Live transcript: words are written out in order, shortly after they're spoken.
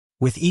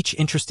With each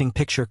interesting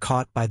picture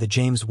caught by the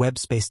James Webb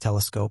Space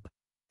Telescope,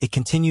 it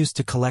continues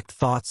to collect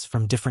thoughts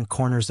from different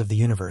corners of the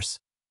universe,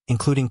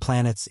 including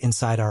planets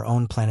inside our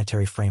own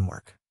planetary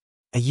framework.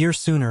 A year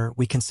sooner,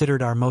 we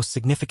considered our most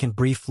significant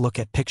brief look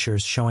at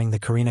pictures showing the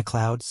Carina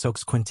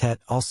Cloud-Soaks Quintet,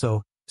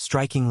 also,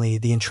 strikingly,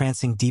 the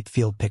entrancing deep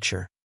field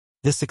picture.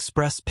 This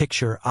express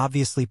picture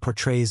obviously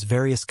portrays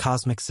various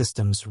cosmic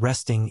systems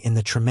resting in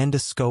the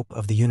tremendous scope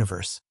of the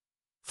universe,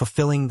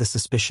 fulfilling the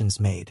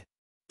suspicions made.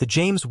 The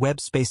James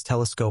Webb Space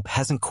Telescope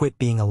hasn't quit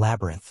being a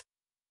labyrinth.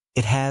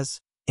 It has,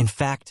 in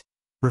fact,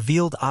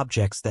 revealed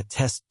objects that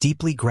test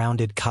deeply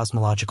grounded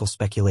cosmological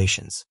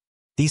speculations.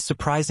 These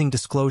surprising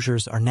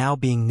disclosures are now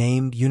being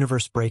named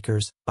universe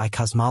breakers by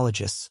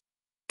cosmologists,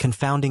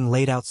 confounding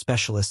laid-out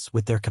specialists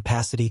with their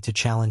capacity to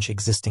challenge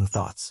existing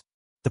thoughts.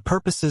 The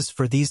purposes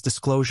for these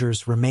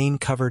disclosures remain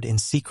covered in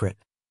secret,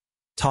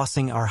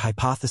 tossing our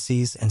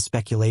hypotheses and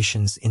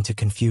speculations into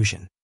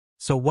confusion.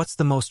 So what's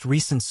the most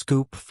recent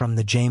scoop from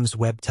the James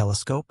Webb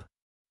Telescope?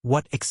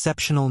 What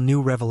exceptional new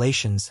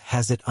revelations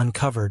has it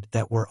uncovered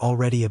that were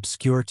already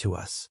obscure to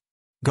us?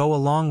 Go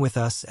along with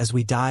us as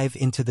we dive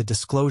into the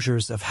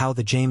disclosures of how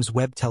the James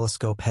Webb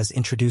Telescope has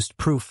introduced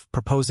proof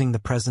proposing the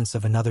presence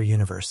of another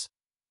universe,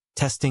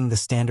 testing the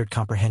standard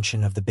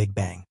comprehension of the Big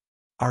Bang.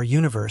 Our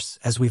universe,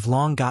 as we've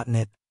long gotten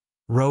it,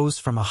 rose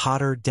from a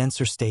hotter,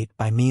 denser state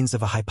by means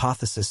of a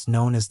hypothesis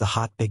known as the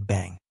hot Big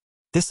Bang.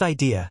 This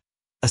idea,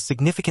 a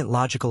significant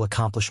logical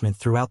accomplishment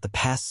throughout the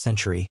past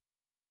century,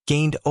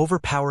 gained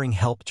overpowering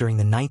help during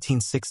the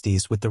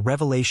 1960s with the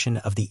revelation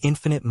of the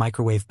infinite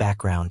microwave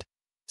background,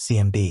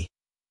 CMB,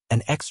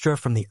 an extra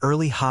from the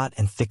early hot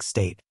and thick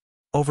state.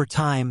 Over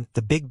time,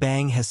 the Big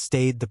Bang has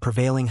stayed the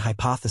prevailing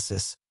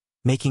hypothesis,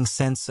 making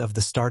sense of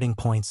the starting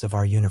points of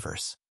our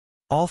universe.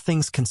 All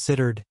things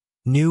considered,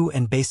 new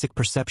and basic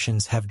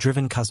perceptions have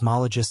driven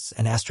cosmologists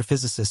and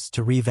astrophysicists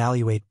to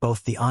reevaluate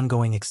both the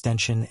ongoing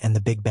extension and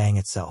the Big Bang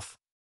itself.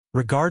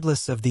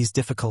 Regardless of these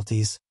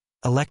difficulties,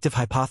 elective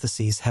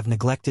hypotheses have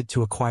neglected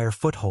to acquire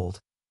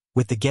foothold,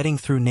 with the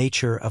getting-through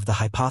nature of the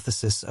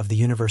hypothesis of the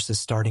universe's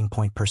starting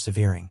point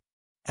persevering.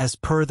 As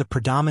per the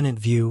predominant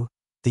view,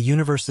 the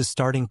universe's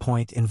starting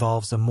point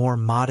involves a more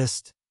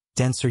modest,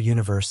 denser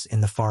universe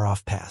in the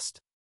far-off past.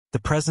 The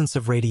presence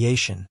of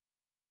radiation,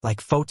 like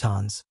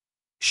photons,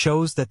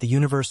 shows that the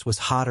universe was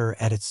hotter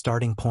at its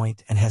starting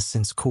point and has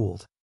since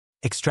cooled.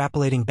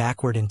 Extrapolating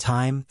backward in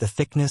time, the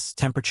thickness,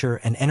 temperature,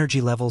 and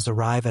energy levels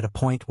arrive at a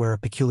point where a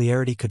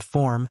peculiarity could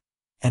form,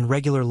 and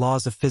regular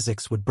laws of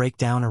physics would break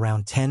down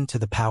around 10 to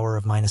the power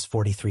of minus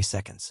 43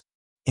 seconds.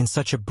 In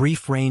such a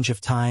brief range of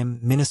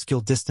time,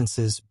 minuscule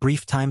distances,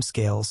 brief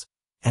timescales,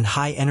 and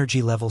high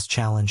energy levels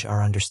challenge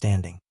our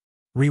understanding.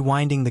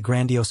 Rewinding the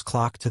grandiose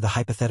clock to the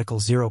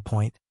hypothetical 0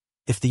 point,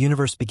 if the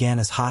universe began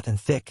as hot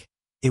and thick,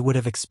 it would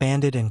have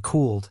expanded and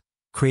cooled,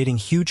 creating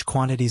huge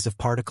quantities of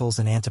particles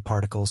and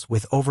antiparticles,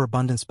 with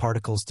overabundance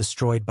particles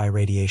destroyed by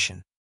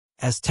radiation.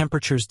 As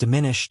temperatures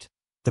diminished,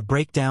 the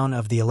breakdown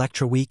of the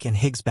electroweak and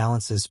Higgs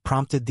balances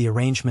prompted the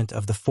arrangement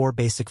of the four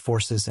basic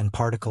forces and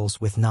particles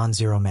with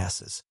non-zero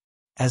masses.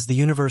 As the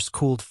universe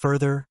cooled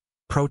further,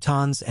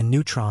 protons and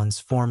neutrons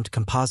formed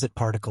composite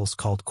particles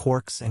called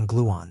quarks and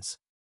gluons.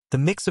 The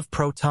mix of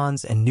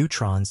protons and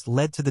neutrons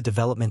led to the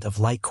development of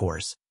light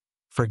cores,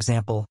 for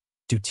example,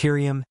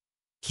 deuterium,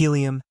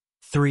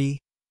 helium-3,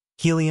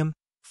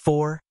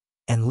 helium-4,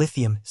 and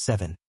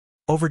lithium-7.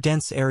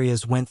 Overdense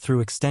areas went through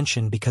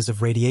extension because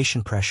of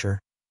radiation pressure,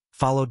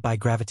 followed by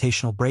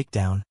gravitational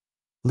breakdown,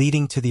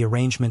 leading to the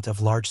arrangement of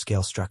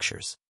large-scale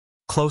structures.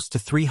 Close to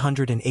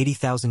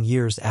 380,000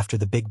 years after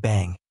the Big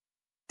Bang,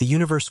 the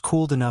universe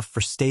cooled enough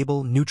for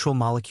stable, neutral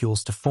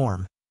molecules to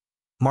form,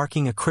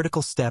 marking a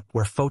critical step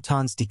where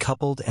photons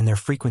decoupled and their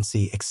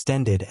frequency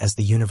extended as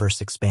the universe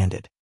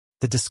expanded.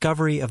 The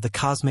discovery of the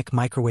cosmic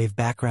microwave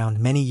background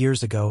many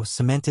years ago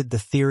cemented the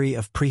theory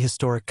of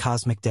prehistoric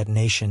cosmic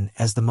detonation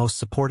as the most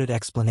supported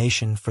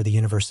explanation for the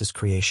universe's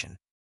creation.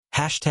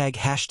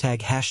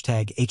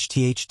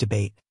 #HTH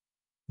debate.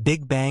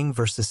 Big Bang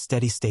versus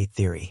steady-state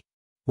theory.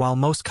 While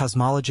most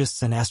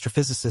cosmologists and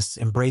astrophysicists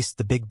embraced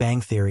the Big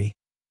Bang theory,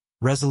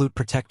 resolute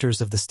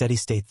protectors of the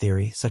steady-state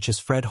theory, such as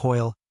Fred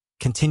Hoyle,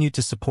 continued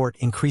to support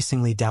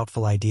increasingly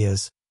doubtful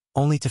ideas,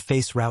 only to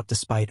face rout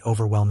despite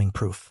overwhelming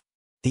proof.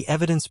 The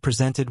evidence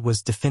presented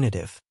was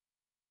definitive.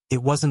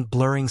 It wasn't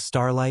blurring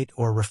starlight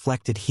or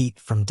reflected heat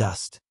from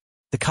dust.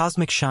 The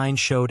cosmic shine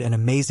showed an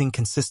amazing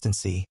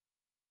consistency,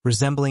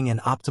 resembling an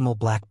optimal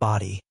black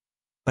body,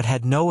 but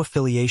had no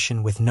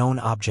affiliation with known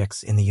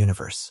objects in the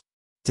universe.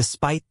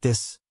 Despite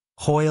this,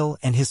 Hoyle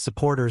and his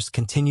supporters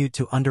continued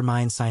to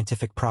undermine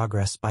scientific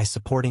progress by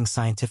supporting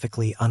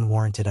scientifically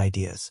unwarranted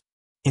ideas.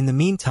 In the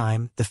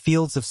meantime, the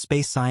fields of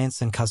space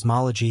science and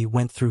cosmology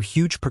went through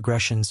huge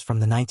progressions from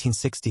the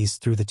 1960s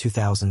through the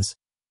 2000s,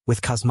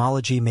 with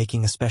cosmology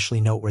making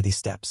especially noteworthy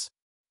steps.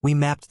 We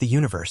mapped the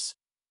universe,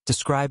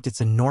 described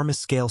its enormous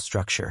scale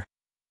structure,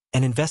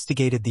 and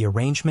investigated the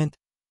arrangement,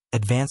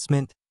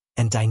 advancement,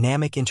 and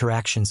dynamic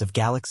interactions of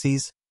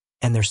galaxies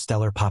and their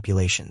stellar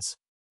populations.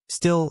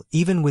 Still,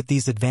 even with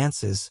these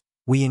advances,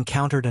 we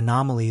encountered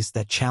anomalies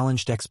that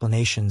challenged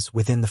explanations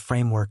within the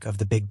framework of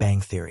the Big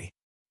Bang theory.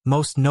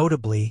 Most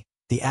notably,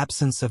 the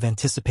absence of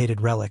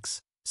anticipated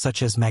relics,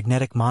 such as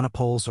magnetic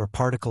monopoles or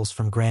particles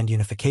from grand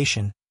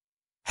unification,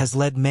 has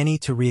led many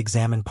to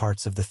re-examine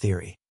parts of the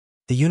theory.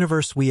 The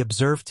universe we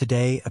observe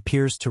today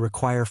appears to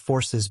require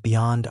forces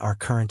beyond our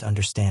current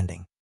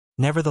understanding.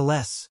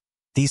 Nevertheless,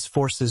 these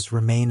forces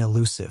remain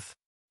elusive.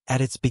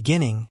 At its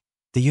beginning,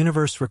 the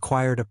universe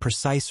required a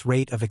precise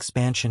rate of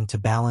expansion to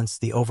balance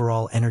the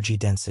overall energy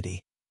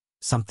density,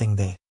 something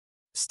the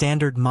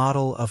standard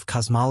model of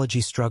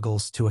cosmology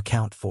struggles to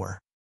account for.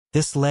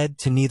 This led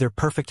to neither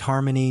perfect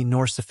harmony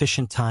nor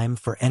sufficient time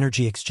for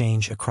energy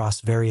exchange across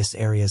various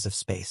areas of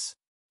space.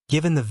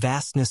 Given the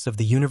vastness of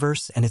the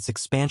universe and its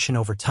expansion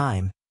over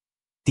time,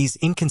 these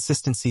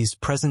inconsistencies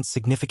present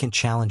significant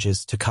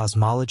challenges to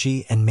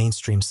cosmology and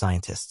mainstream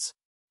scientists.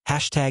 ###The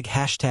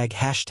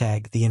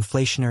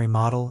inflationary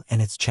model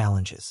and its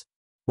challenges.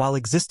 While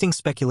existing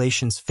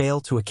speculations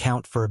fail to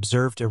account for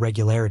observed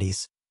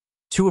irregularities,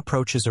 two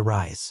approaches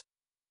arise: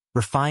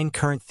 refine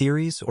current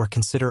theories or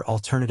consider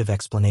alternative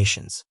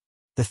explanations.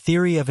 The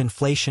theory of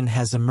inflation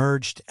has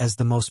emerged as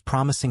the most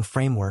promising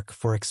framework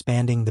for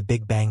expanding the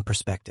Big Bang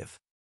perspective.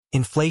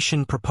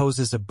 Inflation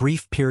proposes a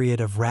brief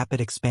period of rapid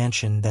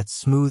expansion that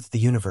smoothed the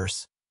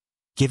universe,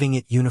 giving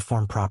it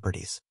uniform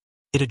properties.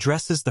 It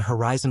addresses the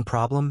horizon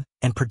problem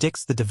and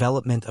predicts the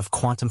development of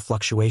quantum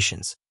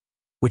fluctuations,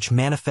 which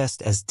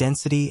manifest as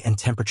density and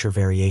temperature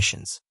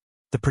variations.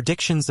 The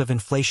predictions of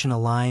inflation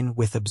align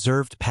with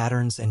observed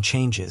patterns and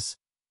changes,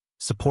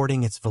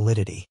 supporting its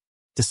validity.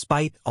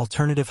 Despite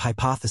alternative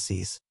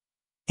hypotheses,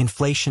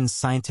 inflation's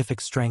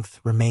scientific strength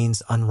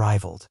remains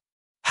unrivaled.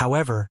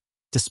 However,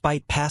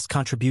 despite past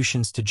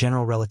contributions to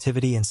general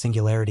relativity and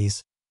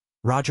singularities,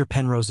 Roger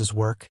Penrose's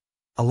work,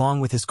 along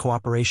with his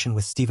cooperation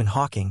with Stephen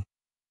Hawking,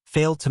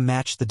 failed to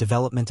match the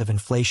development of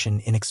inflation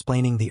in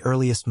explaining the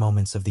earliest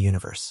moments of the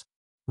universe.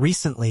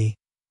 Recently,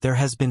 there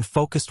has been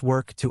focused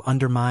work to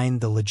undermine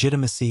the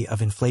legitimacy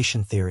of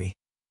inflation theory,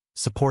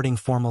 supporting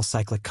formal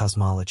cyclic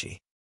cosmology.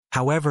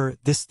 However,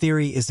 this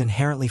theory is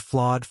inherently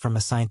flawed from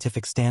a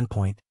scientific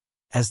standpoint,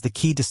 as the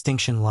key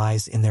distinction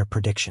lies in their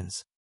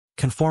predictions.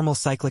 Conformal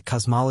cyclic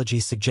cosmology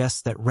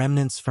suggests that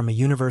remnants from a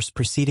universe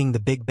preceding the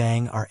Big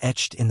Bang are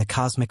etched in the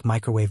cosmic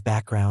microwave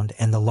background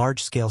and the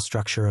large-scale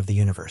structure of the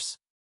universe.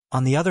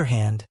 On the other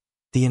hand,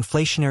 the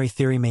inflationary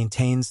theory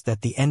maintains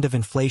that the end of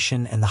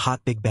inflation and the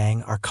hot Big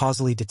Bang are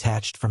causally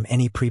detached from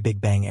any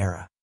pre-Big Bang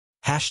era.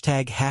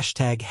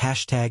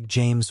 ###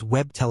 James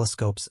Webb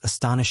Telescope's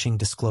astonishing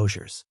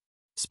disclosures.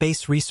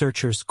 Space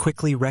researchers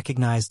quickly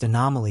recognized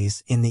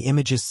anomalies in the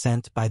images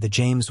sent by the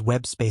James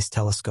Webb Space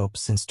Telescope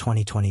since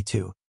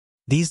 2022.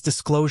 These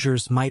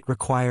disclosures might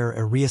require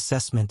a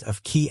reassessment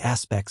of key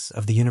aspects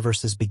of the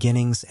universe's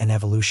beginnings and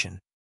evolution.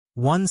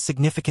 One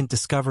significant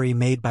discovery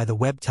made by the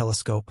Webb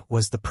telescope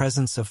was the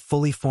presence of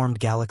fully formed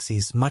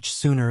galaxies much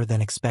sooner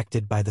than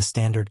expected by the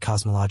standard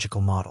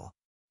cosmological model.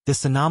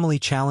 This anomaly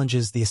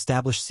challenges the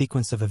established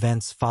sequence of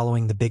events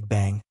following the Big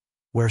Bang,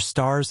 where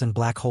stars and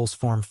black holes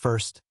form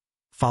first,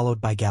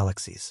 followed by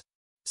galaxies.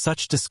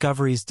 Such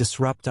discoveries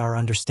disrupt our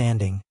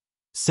understanding,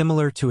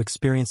 similar to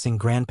experiencing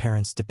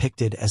grandparents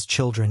depicted as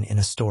children in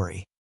a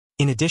story.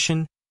 In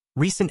addition,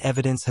 recent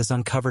evidence has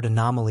uncovered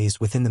anomalies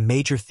within the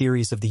major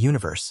theories of the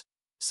universe,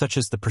 such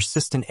as the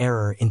persistent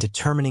error in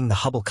determining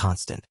the Hubble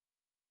constant,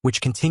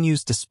 which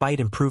continues despite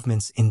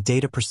improvements in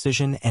data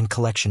precision and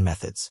collection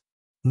methods.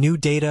 New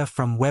data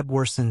from Webb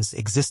worsens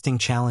existing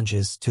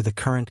challenges to the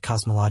current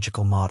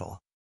cosmological model.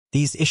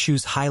 These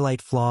issues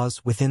highlight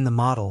flaws within the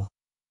model,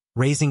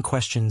 raising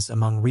questions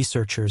among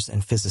researchers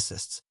and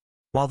physicists.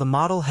 While the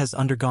model has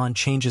undergone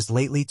changes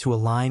lately to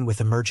align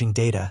with emerging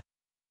data,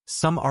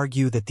 some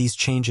argue that these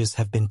changes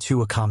have been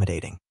too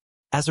accommodating.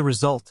 As a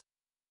result,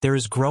 there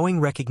is growing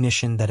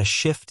recognition that a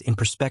shift in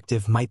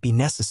perspective might be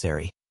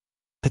necessary,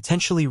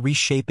 potentially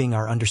reshaping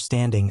our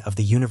understanding of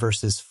the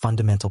universe's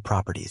fundamental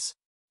properties.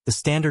 The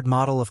standard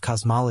model of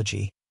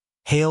cosmology,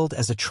 hailed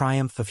as a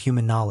triumph of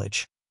human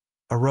knowledge,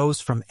 arose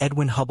from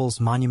Edwin Hubble's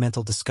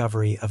monumental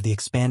discovery of the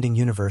expanding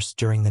universe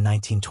during the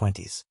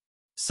 1920s.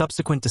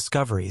 Subsequent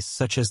discoveries,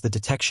 such as the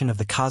detection of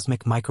the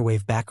cosmic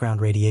microwave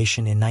background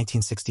radiation in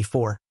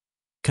 1964,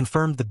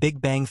 confirmed the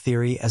Big Bang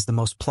theory as the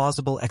most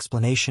plausible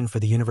explanation for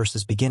the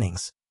universe's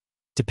beginnings,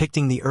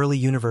 depicting the early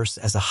universe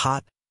as a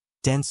hot,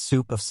 dense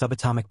soup of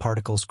subatomic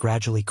particles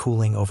gradually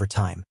cooling over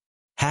time.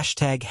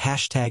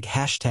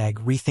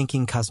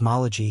 Rethinking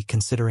cosmology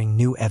considering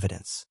new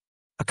evidence.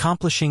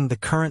 Accomplishing the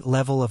current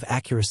level of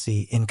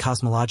accuracy in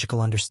cosmological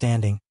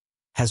understanding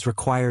has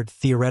required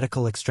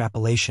theoretical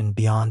extrapolation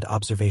beyond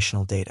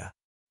observational data.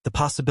 The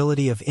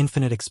possibility of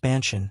infinite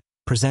expansion,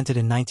 presented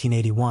in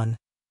 1981,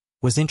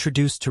 was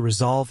introduced to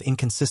resolve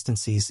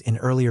inconsistencies in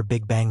earlier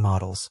Big Bang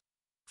models,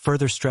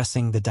 further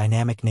stressing the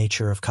dynamic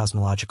nature of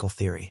cosmological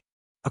theory.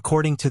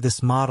 According to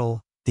this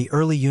model, the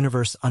early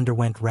universe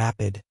underwent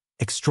rapid,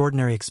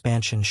 extraordinary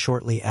expansion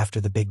shortly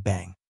after the Big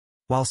Bang.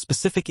 While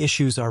specific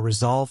issues are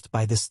resolved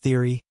by this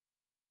theory,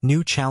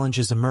 new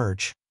challenges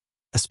emerge,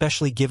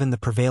 especially given the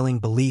prevailing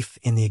belief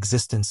in the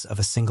existence of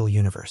a single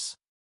universe.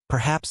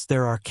 Perhaps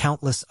there are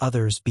countless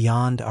others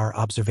beyond our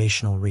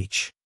observational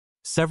reach.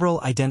 Several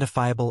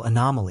identifiable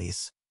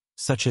anomalies,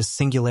 such as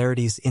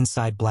singularities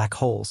inside black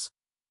holes,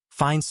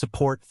 find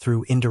support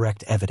through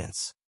indirect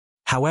evidence.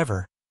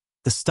 However,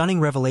 the stunning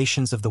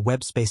revelations of the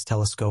Webb Space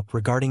Telescope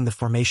regarding the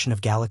formation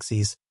of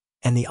galaxies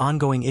and the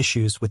ongoing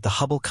issues with the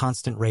Hubble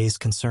constant raise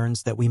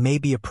concerns that we may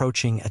be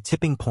approaching a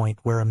tipping point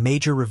where a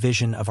major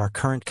revision of our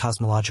current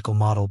cosmological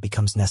model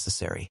becomes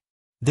necessary.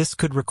 This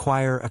could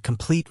require a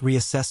complete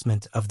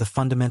reassessment of the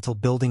fundamental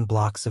building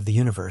blocks of the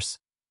universe,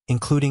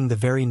 including the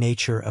very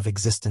nature of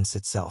existence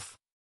itself.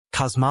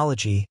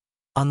 Cosmology,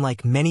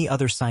 unlike many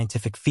other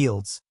scientific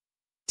fields,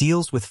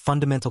 deals with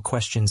fundamental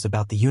questions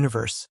about the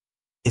universe,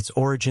 its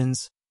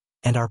origins,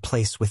 and our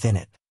place within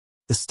it.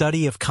 The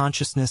study of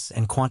consciousness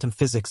and quantum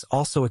physics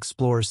also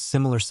explores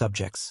similar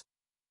subjects,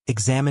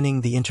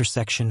 examining the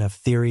intersection of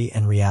theory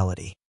and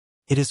reality.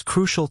 It is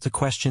crucial to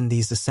question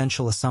these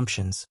essential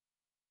assumptions,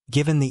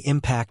 given the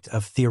impact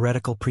of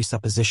theoretical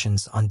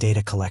presuppositions on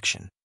data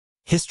collection.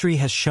 History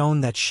has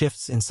shown that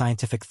shifts in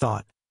scientific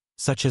thought,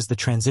 such as the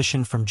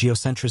transition from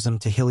geocentrism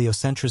to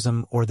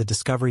heliocentrism or the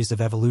discoveries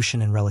of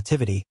evolution and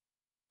relativity,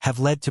 have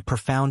led to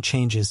profound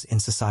changes in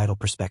societal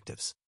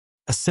perspectives.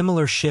 A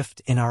similar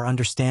shift in our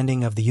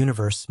understanding of the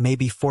universe may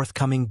be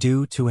forthcoming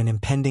due to an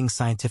impending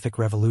scientific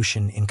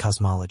revolution in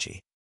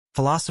cosmology.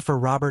 Philosopher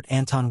Robert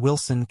Anton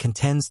Wilson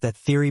contends that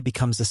theory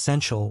becomes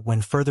essential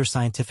when further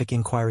scientific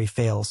inquiry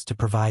fails to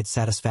provide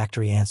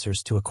satisfactory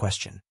answers to a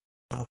question.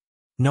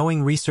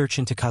 Knowing research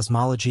into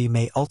cosmology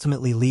may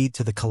ultimately lead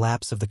to the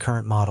collapse of the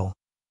current model,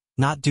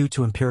 not due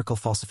to empirical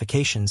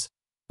falsifications,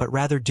 but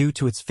rather due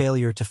to its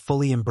failure to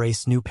fully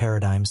embrace new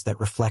paradigms that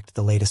reflect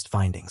the latest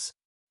findings.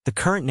 The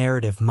current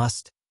narrative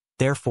must,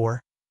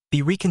 therefore,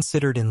 be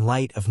reconsidered in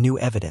light of new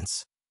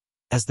evidence,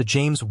 as the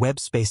James Webb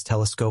Space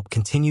Telescope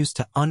continues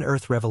to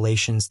unearth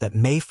revelations that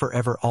may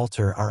forever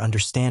alter our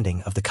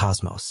understanding of the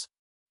cosmos.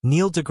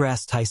 Neil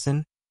deGrasse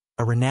Tyson,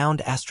 a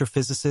renowned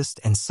astrophysicist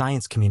and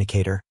science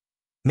communicator,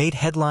 made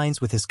headlines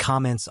with his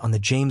comments on the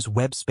James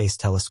Webb Space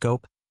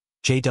Telescope,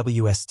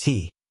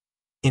 JWST,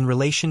 in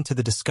relation to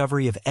the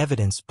discovery of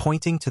evidence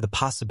pointing to the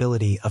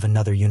possibility of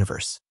another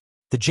universe.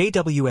 The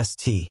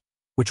JWST,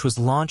 which was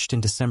launched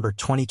in December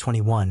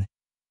 2021,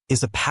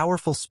 is a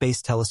powerful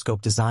space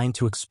telescope designed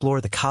to explore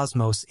the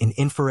cosmos in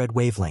infrared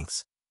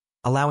wavelengths,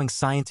 allowing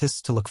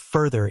scientists to look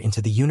further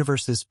into the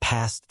universe's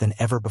past than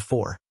ever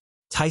before.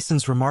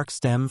 Tyson's remarks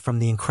stem from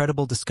the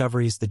incredible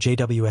discoveries the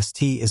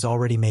JWST is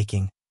already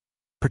making,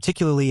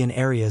 particularly in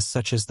areas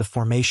such as the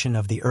formation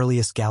of the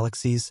earliest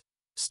galaxies,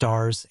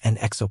 stars, and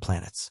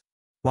exoplanets.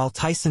 While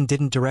Tyson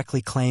didn't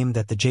directly claim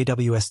that the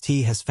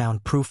JWST has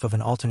found proof of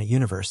an alternate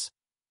universe,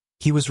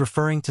 he was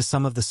referring to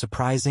some of the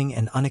surprising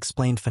and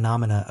unexplained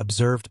phenomena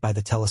observed by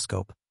the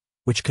telescope,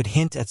 which could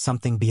hint at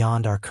something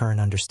beyond our current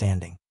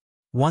understanding.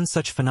 One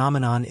such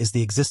phenomenon is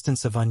the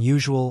existence of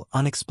unusual,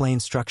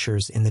 unexplained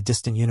structures in the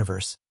distant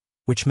universe,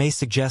 which may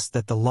suggest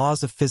that the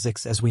laws of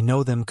physics as we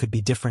know them could be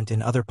different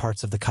in other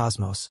parts of the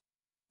cosmos,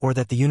 or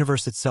that the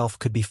universe itself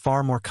could be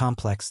far more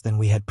complex than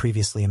we had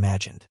previously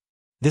imagined.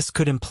 This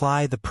could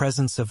imply the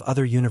presence of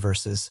other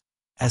universes,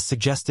 as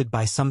suggested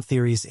by some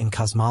theories in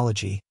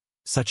cosmology,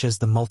 such as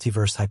the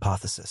multiverse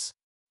hypothesis.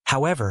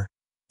 However,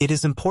 it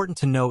is important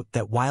to note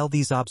that while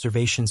these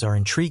observations are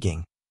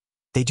intriguing,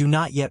 they do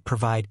not yet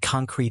provide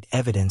concrete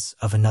evidence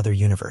of another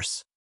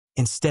universe.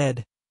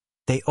 Instead,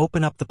 they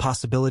open up the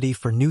possibility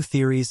for new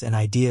theories and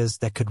ideas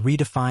that could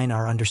redefine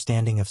our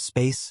understanding of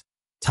space,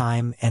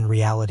 time, and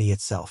reality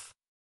itself.